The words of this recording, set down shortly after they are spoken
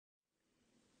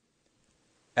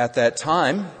At that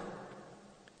time,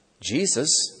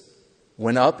 Jesus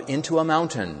went up into a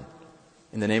mountain.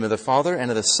 In the name of the Father,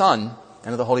 and of the Son,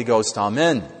 and of the Holy Ghost.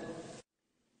 Amen.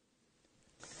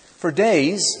 For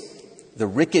days, the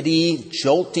rickety,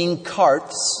 jolting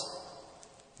carts,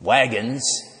 wagons,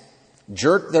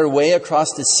 jerked their way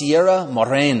across the Sierra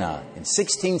Morena in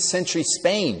 16th century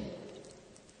Spain.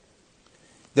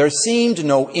 There seemed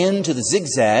no end to the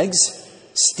zigzags,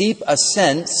 steep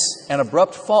ascents, and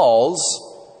abrupt falls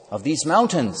of these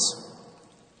mountains.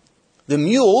 The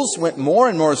mules went more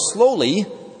and more slowly,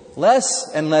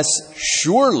 less and less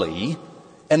surely,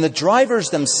 and the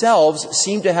drivers themselves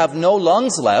seemed to have no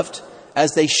lungs left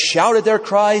as they shouted their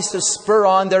cries to spur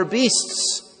on their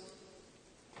beasts.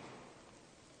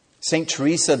 St.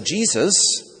 Teresa of Jesus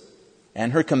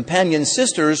and her companion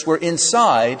sisters were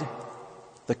inside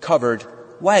the covered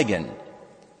wagon,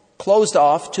 closed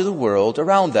off to the world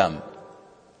around them.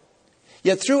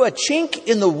 Yet through a chink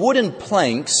in the wooden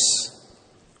planks,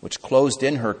 which closed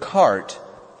in her cart,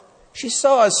 she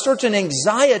saw a certain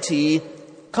anxiety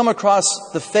come across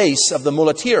the face of the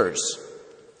muleteers,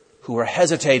 who were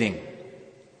hesitating.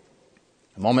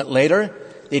 A moment later,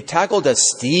 they tackled a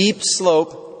steep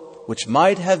slope, which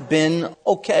might have been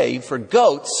okay for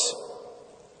goats,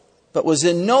 but was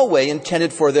in no way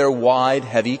intended for their wide,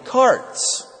 heavy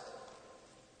carts.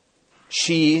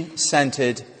 She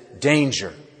scented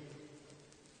danger.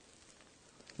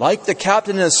 Like the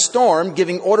captain in a storm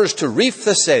giving orders to reef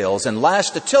the sails and lash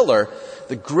the tiller,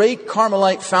 the great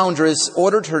Carmelite foundress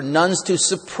ordered her nuns to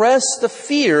suppress the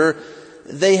fear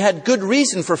they had good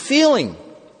reason for feeling,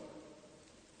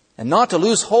 and not to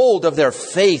lose hold of their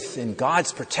faith in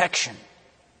God's protection,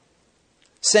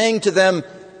 saying to them,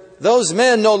 "Those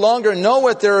men no longer know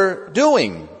what they're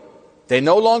doing. They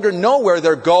no longer know where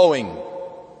they're going."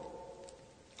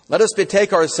 Let us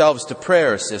betake ourselves to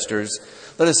prayer, sisters.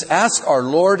 Let us ask our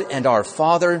Lord and our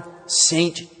Father,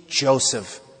 Saint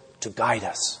Joseph, to guide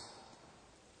us.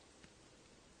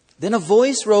 Then a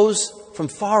voice rose from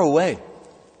far away,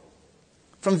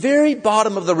 from very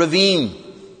bottom of the ravine.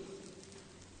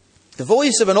 The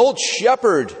voice of an old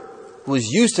shepherd who was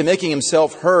used to making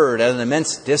himself heard at an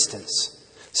immense distance.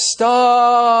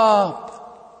 "Stop!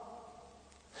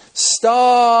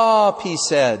 Stop," he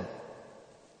said.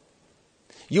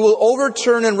 "You will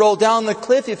overturn and roll down the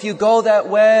cliff if you go that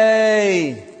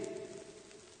way."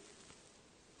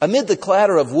 Amid the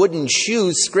clatter of wooden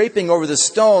shoes scraping over the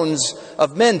stones,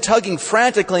 of men tugging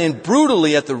frantically and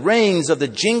brutally at the reins, of the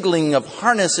jingling of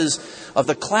harnesses, of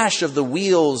the clash of the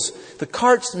wheels, the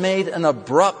carts made an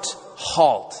abrupt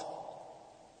halt.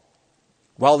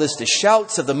 While the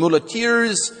shouts of the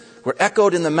muleteers were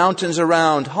echoed in the mountains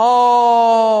around,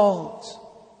 "Halt!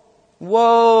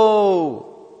 Whoa!"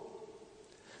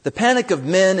 The panic of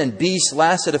men and beasts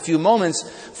lasted a few moments,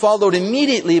 followed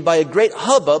immediately by a great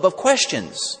hubbub of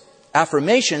questions,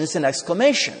 affirmations, and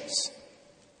exclamations.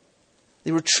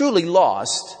 They were truly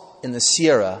lost in the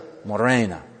Sierra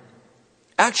Morena.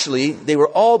 Actually, they were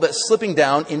all but slipping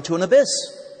down into an abyss.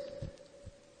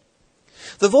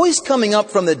 The voice coming up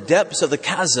from the depths of the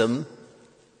chasm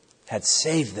had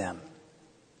saved them.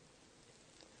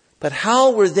 But how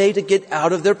were they to get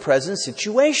out of their present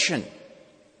situation?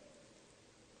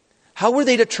 How were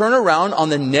they to turn around on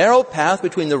the narrow path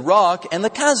between the rock and the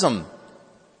chasm?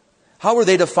 How were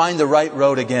they to find the right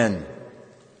road again?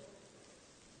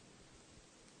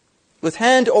 With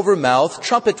hand over mouth,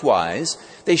 trumpet-wise,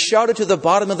 they shouted to the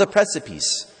bottom of the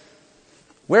precipice,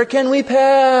 "Where can we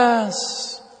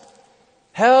pass?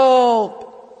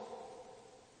 Help!"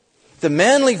 The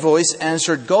manly voice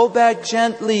answered, "Go back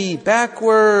gently,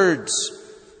 backwards.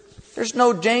 There's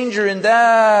no danger in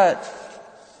that.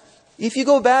 If you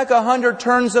go back 100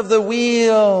 turns of the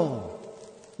wheel,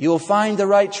 you will find the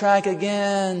right track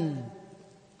again."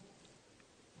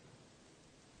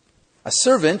 A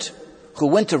servant who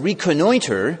went to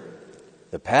reconnoiter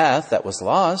the path that was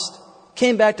lost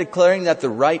came back declaring that the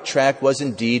right track was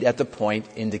indeed at the point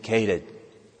indicated.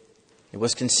 It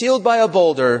was concealed by a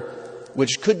boulder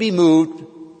which could be moved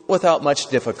without much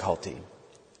difficulty.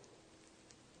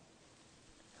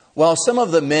 While some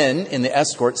of the men in the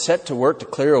escort set to work to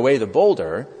clear away the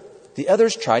boulder, the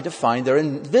others tried to find their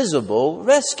invisible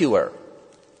rescuer.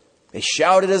 They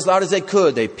shouted as loud as they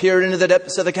could. They peered into the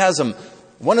depths of the chasm.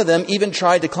 One of them even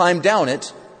tried to climb down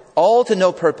it, all to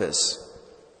no purpose.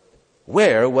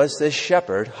 Where was this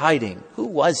shepherd hiding? Who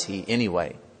was he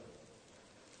anyway?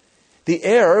 The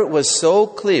air was so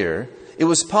clear, it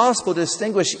was possible to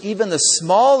distinguish even the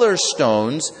smaller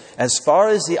stones as far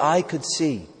as the eye could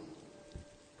see.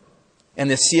 And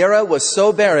the Sierra was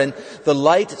so barren, the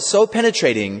light so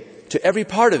penetrating to every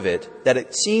part of it, that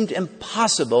it seemed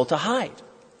impossible to hide.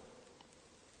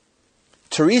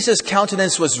 Teresa's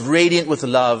countenance was radiant with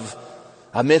love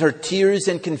amid her tears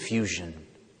and confusion.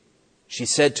 She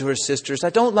said to her sisters, "I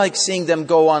don't like seeing them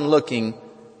go on looking.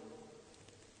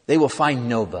 They will find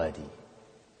nobody.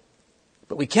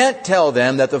 But we can't tell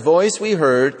them that the voice we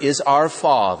heard is our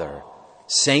Father,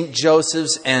 Saint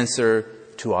Joseph's answer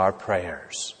to our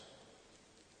prayers."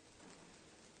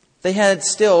 They had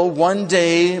still one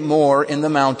day more in the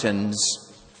mountains,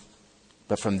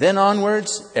 but from then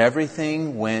onwards,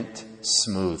 everything went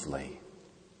smoothly.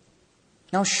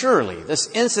 Now surely, this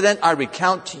incident I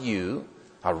recount to you,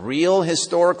 a real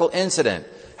historical incident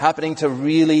happening to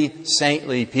really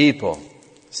saintly people,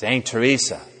 Saint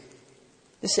Teresa.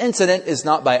 This incident is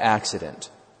not by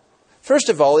accident. First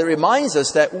of all, it reminds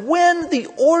us that when the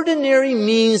ordinary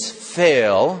means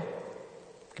fail,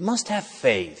 we must have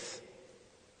faith,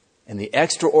 and the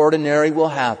extraordinary will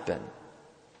happen.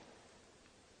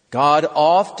 God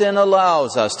often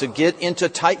allows us to get into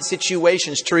tight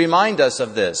situations to remind us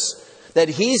of this, that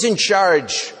He's in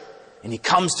charge and He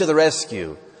comes to the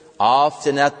rescue,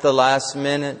 often at the last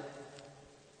minute.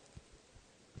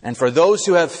 And for those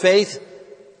who have faith,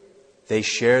 they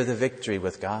share the victory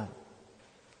with God.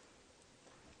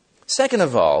 Second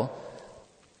of all,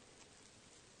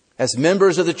 as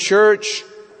members of the church,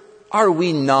 are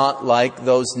we not like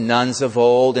those nuns of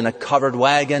old in a covered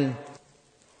wagon,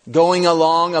 going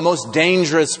along a most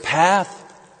dangerous path?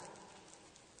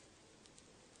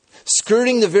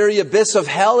 Skirting the very abyss of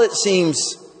hell, it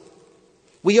seems.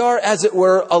 We are, as it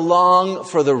were, along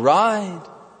for the ride.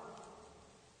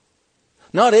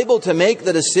 Not able to make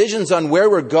the decisions on where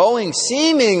we're going,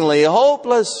 seemingly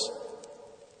hopeless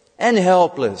and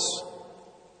helpless.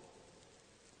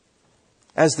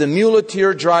 As the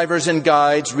muleteer drivers and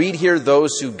guides, read here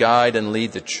those who guide and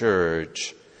lead the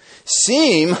church,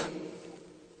 seem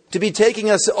to be taking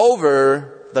us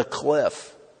over the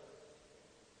cliff.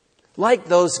 Like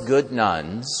those good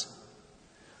nuns,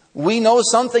 we know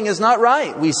something is not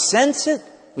right. We sense it.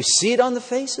 We see it on the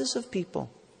faces of people.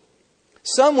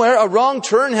 Somewhere a wrong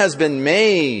turn has been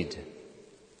made.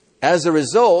 As a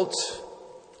result,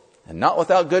 and not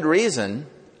without good reason,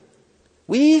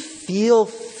 we feel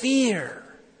fear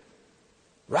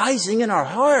rising in our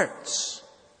hearts.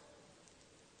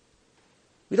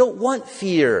 We don't want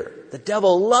fear. The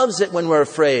devil loves it when we're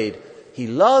afraid. He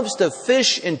loves to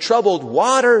fish in troubled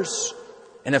waters.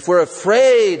 And if we're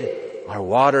afraid, our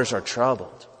waters are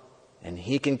troubled. And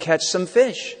he can catch some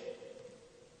fish.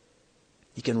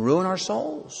 He can ruin our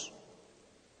souls.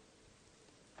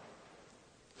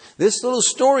 This little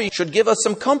story should give us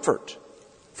some comfort.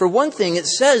 For one thing, it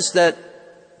says that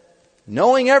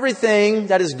knowing everything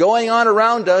that is going on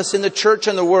around us in the church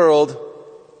and the world,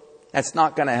 that's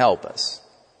not going to help us.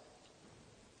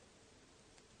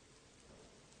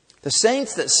 The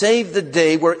saints that saved the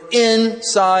day were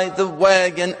inside the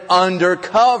wagon under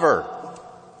cover.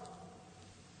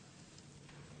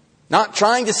 Not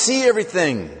trying to see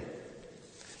everything.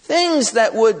 Things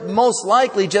that would most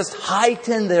likely just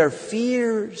heighten their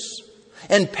fears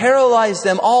and paralyze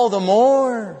them all the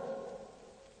more.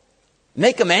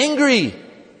 Make them angry.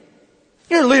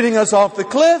 You're leading us off the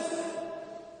cliff.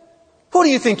 Who do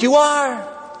you think you are?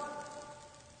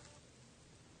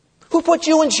 Who put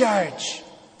you in charge?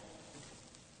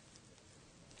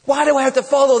 Why do I have to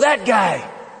follow that guy?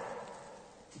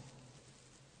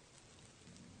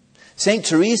 Saint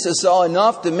Teresa saw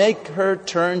enough to make her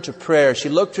turn to prayer. She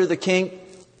looked through the kink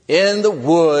in the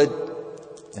wood,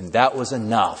 and that was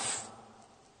enough.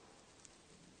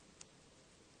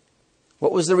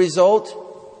 What was the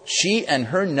result? She and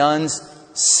her nuns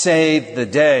saved the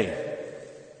day.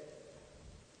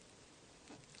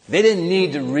 They didn't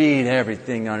need to read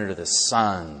everything under the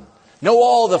sun, know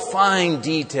all the fine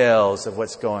details of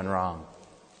what's going wrong,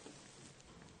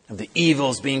 of the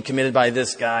evils being committed by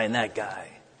this guy and that guy.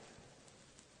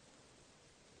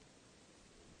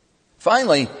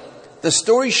 Finally, the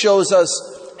story shows us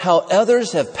how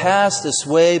others have passed this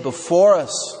way before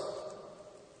us.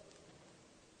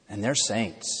 And they're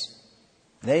saints.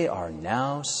 They are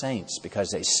now saints because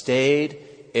they stayed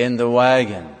in the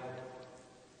wagon.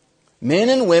 Men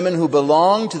and women who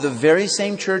belong to the very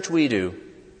same church we do,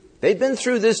 they've been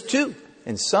through this too,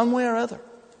 in some way or other.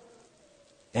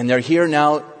 And they're here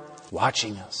now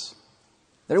watching us.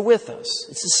 They're with us.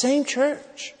 It's the same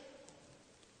church.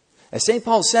 As St.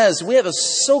 Paul says, we have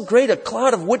so great a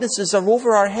cloud of witnesses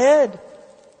over our head.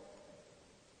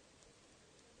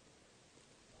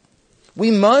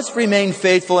 We must remain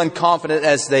faithful and confident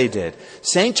as they did.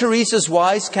 St. Teresa's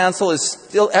wise counsel is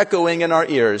still echoing in our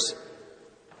ears.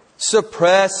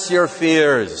 Suppress your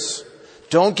fears.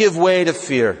 Don't give way to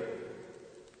fear.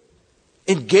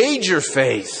 Engage your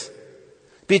faith.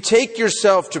 Betake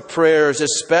yourself to prayers,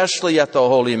 especially at the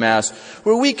Holy Mass,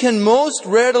 where we can most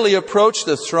readily approach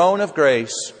the throne of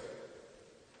grace.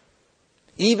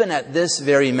 Even at this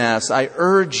very Mass, I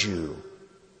urge you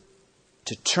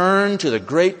to turn to the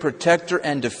great protector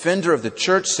and defender of the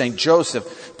Church, St.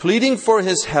 Joseph, pleading for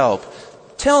his help.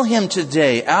 Tell him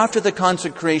today, after the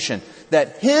consecration,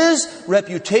 that his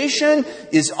reputation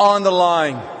is on the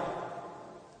line.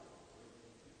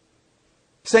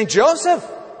 St. Joseph,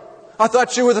 I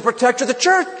thought you were the protector of the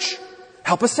Church.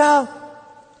 Help us out.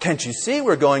 Can't you see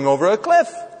we're going over a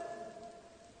cliff?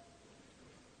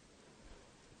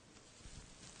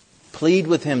 Plead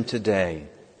with him today.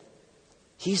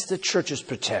 He's the Church's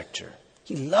protector.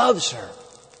 He loves her.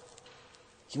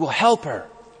 He will help her.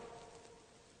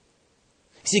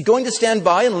 Is he going to stand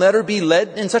by and let her be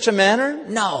led in such a manner?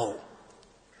 No.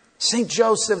 St.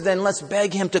 Joseph, then let's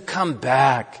beg him to come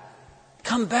back.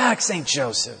 Come back, St.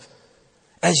 Joseph,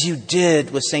 as you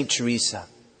did with St. Teresa.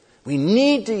 We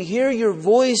need to hear your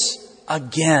voice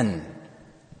again.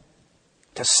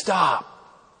 To stop.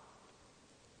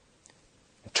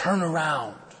 Turn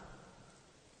around.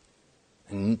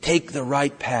 And take the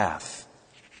right path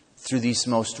through these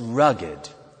most rugged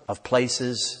of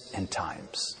places and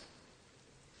times.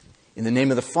 In the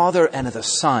name of the Father, and of the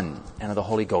Son, and of the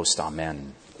Holy Ghost.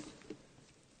 Amen.